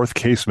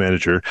case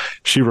manager.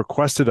 She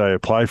requested I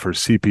apply for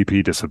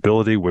CPP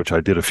disability, which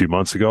I did a few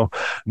months ago.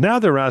 Now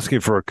they're asking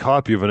for a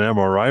copy of an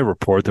MRI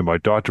report that my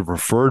doctor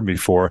referred me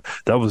for.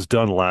 That was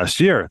done last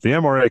year. The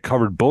MRI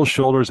covered both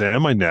shoulders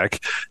and my neck.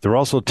 They're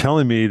also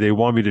telling me they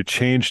want me to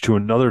change to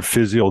another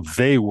physio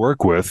they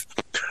work with.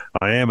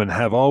 I am and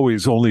have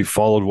always only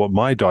followed what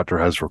my doctor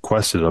has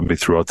requested of me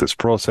throughout this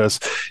process.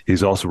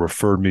 He's also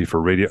referred me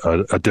for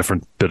a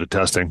different bit of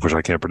testing, which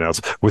I can't pronounce,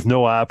 with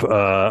no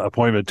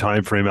appointment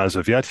time frame as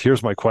of yet.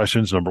 Here's my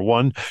questions. Number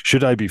one,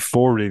 should I be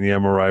forwarding the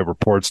MRI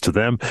reports to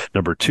them?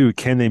 Number two,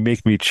 can they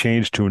make me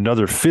change to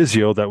another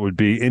physio that would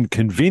be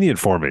inconvenient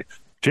for me?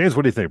 James,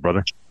 what do you think,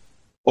 brother?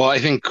 Well, I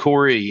think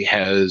Corey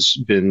has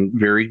been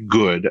very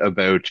good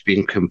about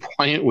being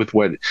compliant with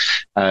what,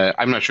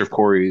 I'm not sure if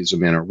Corey is a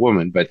man or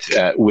woman, but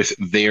with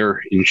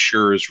their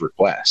insurer's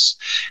requests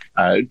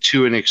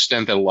to an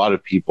extent that a lot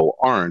of people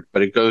aren't.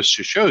 But it goes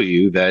to show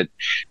you that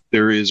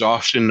there is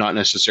often not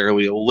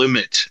necessarily a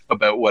limit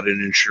about what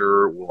an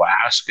insurer will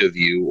ask of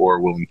you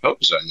or will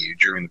impose on you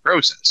during the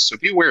process. So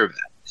be aware of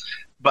that.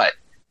 But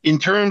in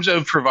terms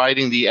of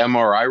providing the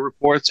MRI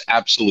reports,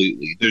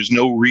 absolutely. There's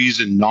no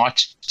reason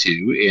not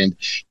to. And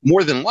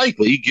more than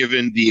likely,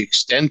 given the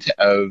extent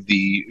of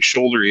the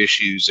shoulder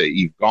issues that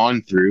you've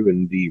gone through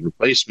and the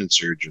replacement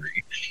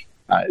surgery,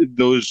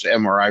 those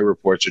MRI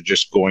reports are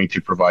just going to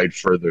provide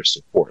further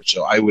support.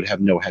 So I would have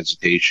no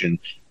hesitation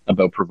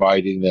about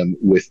providing them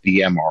with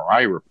the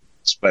MRI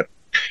reports. But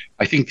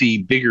I think the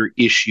bigger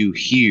issue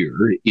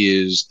here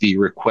is the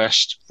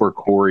request for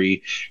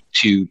Corey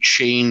to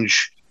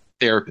change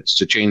therapists,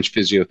 to change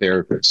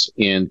physiotherapists.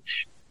 And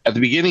at the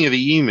beginning of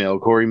the email,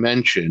 Corey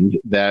mentioned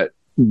that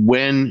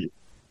when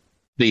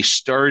they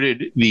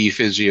started the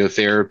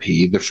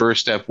physiotherapy, the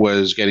first step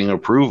was getting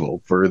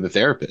approval for the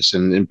therapist.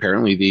 And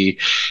apparently the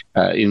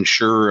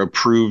insurer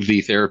approved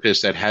the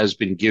therapist that has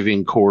been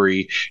giving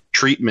Corey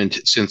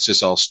treatment since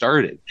this all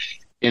started.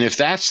 And if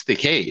that's the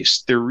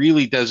case, there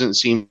really doesn't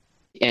seem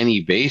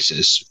any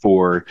basis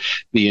for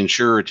the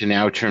insurer to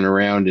now turn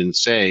around and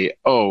say,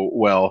 oh,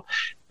 well,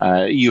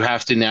 you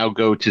have to now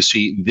go to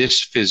see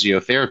this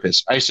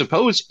physiotherapist. I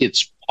suppose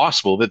it's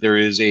possible that there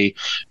is a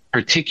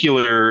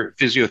particular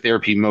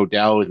physiotherapy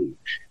modality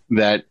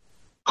that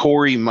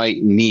Corey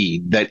might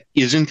need that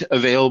isn't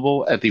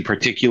available at the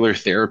particular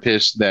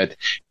therapist that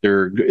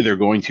they're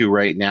going to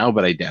right now,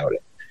 but I doubt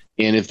it.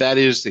 And if that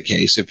is the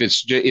case, if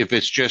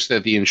it's just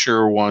that the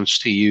insurer wants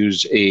to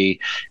use a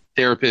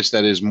therapist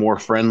that is more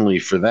friendly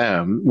for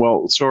them,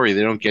 well, sorry,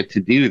 they don't get to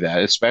do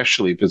that,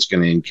 especially if it's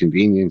going to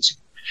inconvenience you.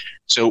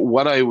 So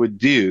what I would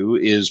do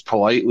is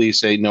politely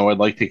say, no, I'd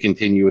like to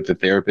continue with the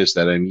therapist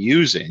that I'm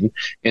using,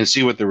 and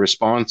see what the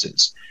response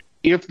is.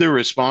 If the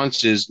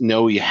response is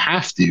no, you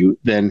have to,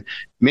 then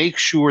make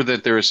sure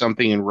that there is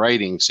something in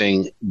writing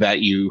saying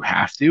that you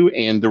have to,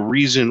 and the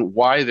reason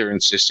why they're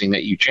insisting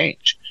that you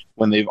change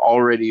when they've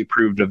already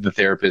approved of the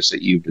therapist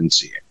that you've been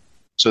seeing.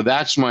 So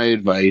that's my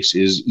advice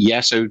is,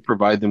 yes, I would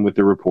provide them with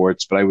the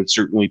reports, but I would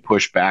certainly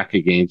push back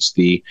against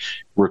the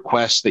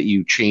request that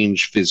you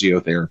change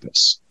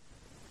physiotherapists.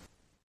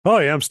 Oh,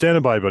 yeah, I'm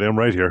standing by, buddy. I'm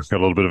right here. Got a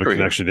little bit of a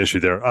connection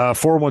issue there.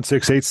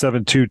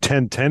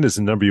 416-872-1010 is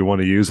the number you want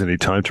to use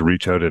anytime to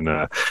reach out and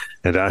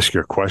ask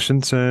your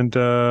questions. And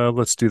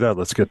let's do that.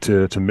 Let's get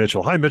to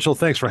Mitchell. Hi, Mitchell.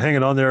 Thanks for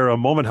hanging on there a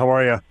moment. How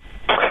are you?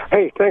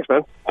 Hey, thanks,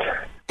 man.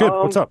 Good.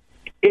 What's up?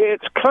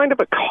 It's kind of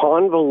a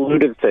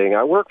convoluted thing.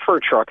 I work for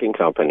a trucking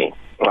company.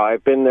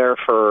 I've been there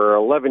for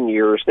 11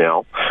 years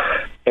now.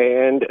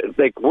 And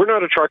we're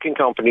not a trucking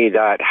company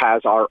that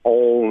has our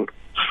own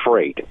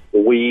freight.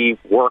 We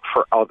work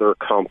for other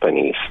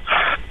companies.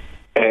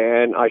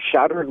 And I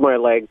shattered my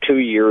leg 2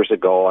 years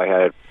ago. I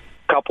had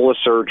a couple of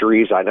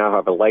surgeries. I now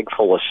have a leg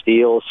full of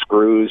steel,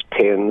 screws,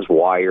 pins,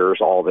 wires,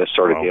 all this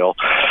sort of deal.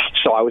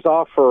 So I was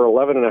off for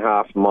 11 and a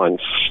half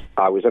months.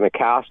 I was in a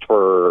cast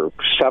for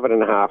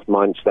 7.5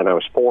 months. Then I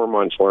was 4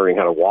 months learning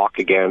how to walk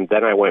again.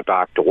 Then I went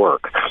back to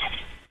work.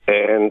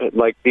 And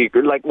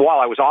while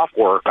I was off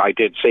work, I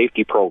did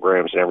safety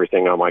programs and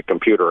everything on my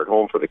computer at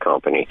home for the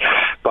company.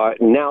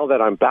 But now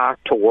that I'm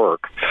back to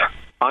work,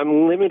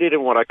 I'm limited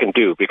in what I can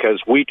do because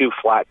we do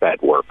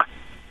flatbed work.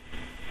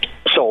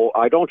 So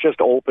I don't just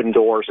open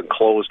doors and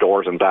close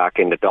doors and back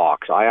into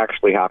docks. I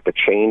actually have to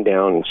chain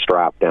down and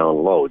strap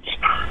down loads.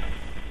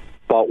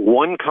 But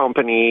one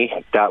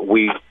company that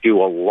we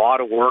do a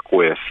lot of work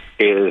with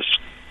is,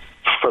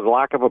 for the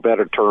lack of a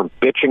better term,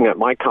 bitching at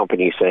my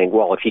company saying,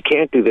 well, if he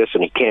can't do this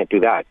and he can't do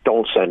that,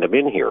 don't send him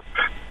in here.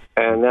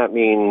 And that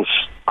means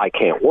I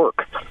can't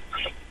work.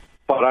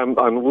 But I'm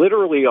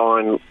literally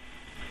on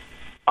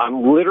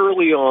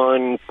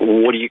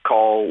what do you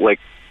call,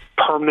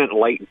 permanent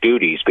light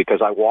duties,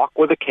 because I walk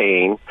with a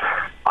cane.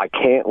 I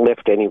can't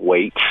lift any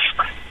weights,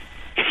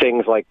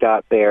 things like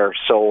that there.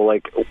 So,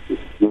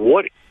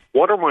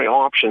 what are my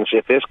options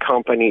if this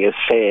company is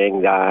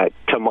saying that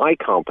to my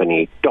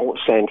company, don't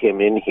send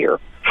him in here?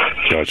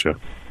 Gotcha.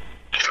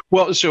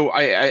 Well, so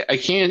I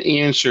can't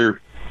answer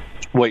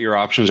what your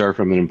options are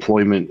from an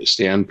employment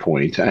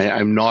standpoint.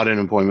 I'm not an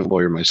employment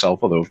lawyer myself,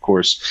 although, of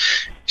course,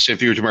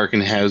 Sheffield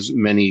American has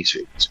many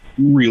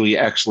really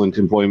excellent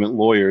employment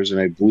lawyers,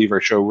 and I believe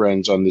our show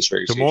runs on this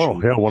very tomorrow.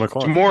 station. Yeah, 1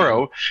 o'clock.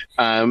 Tomorrow.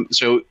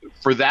 So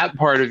for that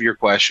part of your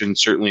question,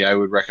 certainly I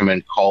would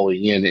recommend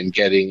calling in and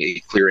getting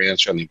a clear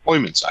answer on the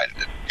employment side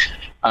of it.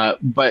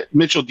 But,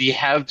 Mitchell, do you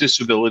have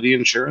disability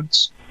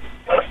insurance?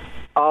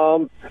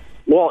 Well,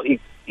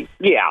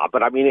 yeah,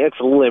 but I mean, it's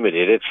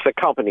limited. It's the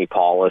company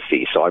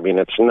policy, so I mean,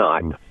 it's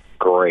not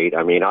great.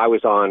 I mean, I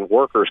was on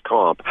workers'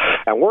 comp,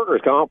 and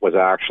workers' comp was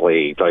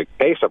actually,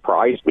 they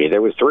surprised me.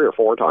 There was 3 or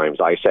 4 times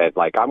I said,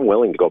 I'm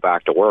willing to go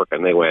back to work,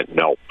 and they went,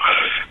 no.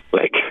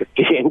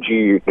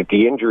 The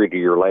injury to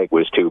your leg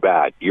was too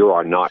bad. You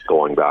are not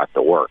going back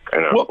to work.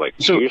 And I was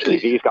usually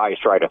these guys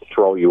try to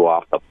throw you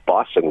off the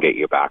bus and get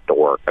you back to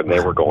work, and they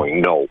were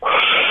going, no.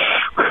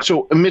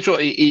 So, Mitchell,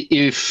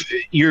 if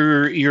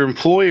your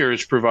employer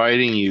is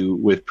providing you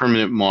with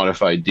permanent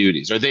modified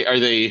duties, are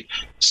they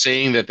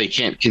saying that they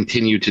can't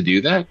continue to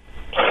do that?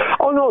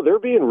 Oh no, they're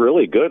being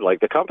really good.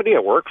 The company I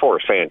work for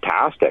is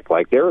fantastic.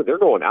 They're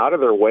going out of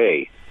their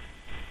way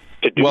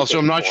to do. Well, so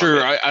I'm not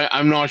sure.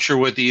 I'm not sure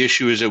what the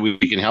issue is that we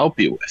can help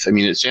you with. I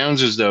mean, it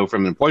sounds as though,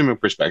 from an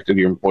employment perspective,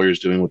 your employer is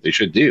doing what they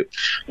should do.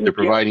 They're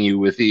providing you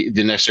with the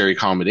necessary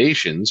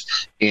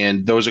accommodations,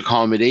 and those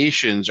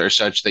accommodations are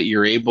such that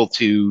you're able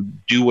to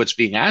do what's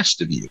being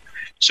asked of you.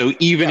 So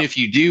even if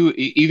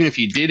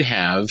you did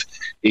have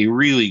a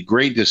really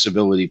great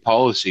disability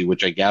policy,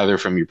 which I gather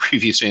from your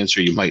previous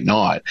answer you might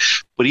not,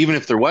 but even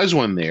if there was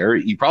one there,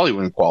 you probably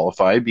wouldn't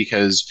qualify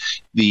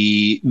because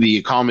the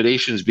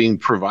accommodations being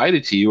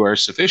provided to you are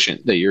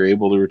sufficient that you're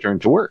able to return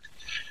to work.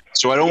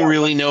 So I don't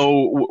really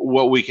know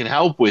what we can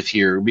help with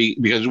here,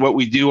 because what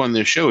we do on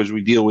this show is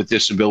we deal with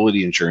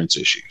disability insurance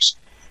issues.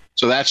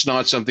 So that's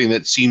not something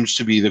that seems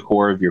to be the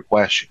core of your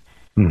question.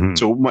 Mm-hmm.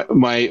 So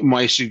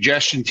my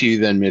suggestion to you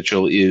then,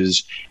 Mitchell,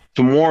 is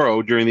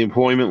tomorrow during the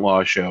employment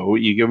law show,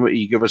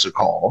 you give us a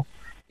call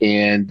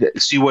and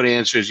see what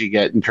answers you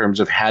get in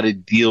terms of how to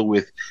deal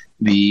with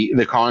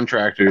the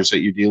contractors that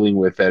you're dealing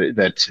with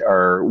that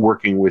are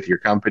working with your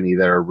company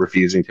that are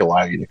refusing to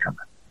allow you to come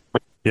in.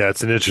 Yeah,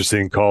 it's an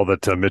interesting call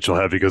that Mitchell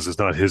had because it's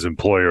not his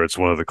employer; it's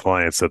one of the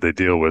clients that they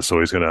deal with. So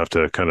he's going to have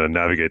to kind of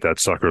navigate that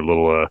sucker a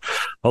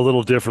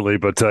little differently.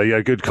 But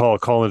yeah, good call.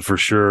 Call in for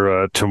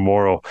sure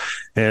tomorrow,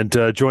 and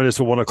join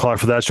us at 1:00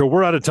 for that show.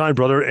 We're out of time,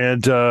 brother,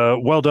 and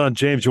well done,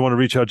 James. You want to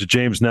reach out to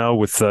James now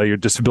with your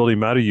disability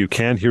matter? You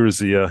can. Here's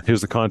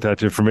the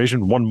contact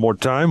information one more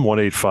time: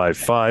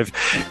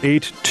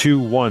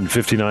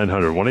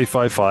 1-855-821-5900.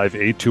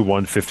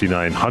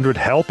 1-855-821-5900.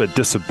 Help at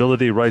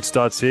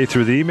disabilityrights.ca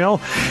through the email,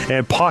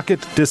 and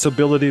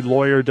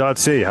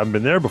pocketdisabilitylawyer.ca. Haven't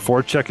been there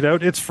before? Check it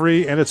out. It's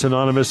free and it's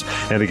anonymous.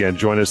 And again,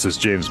 join us, as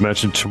James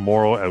mentioned,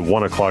 tomorrow at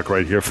 1:00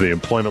 right here for the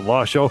Employment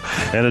Law Show.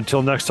 And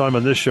until next time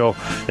on this show,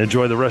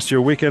 enjoy the rest of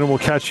your weekend, and we'll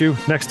catch you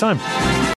next time.